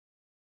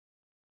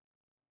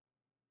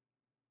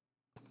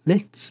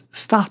Let's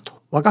start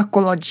我が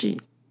この字。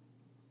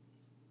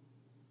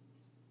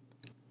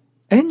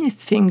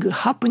Anything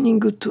happening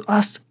to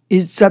us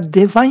is the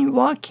divine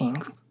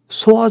working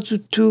so as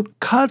to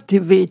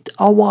cultivate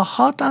our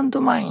heart and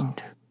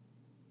mind.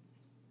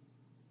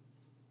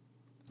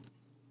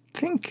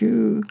 Thank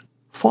you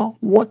for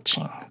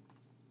watching.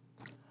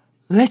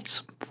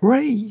 Let's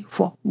pray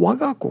for 我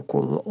が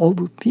心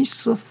of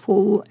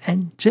peaceful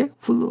and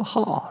joyful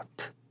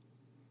heart.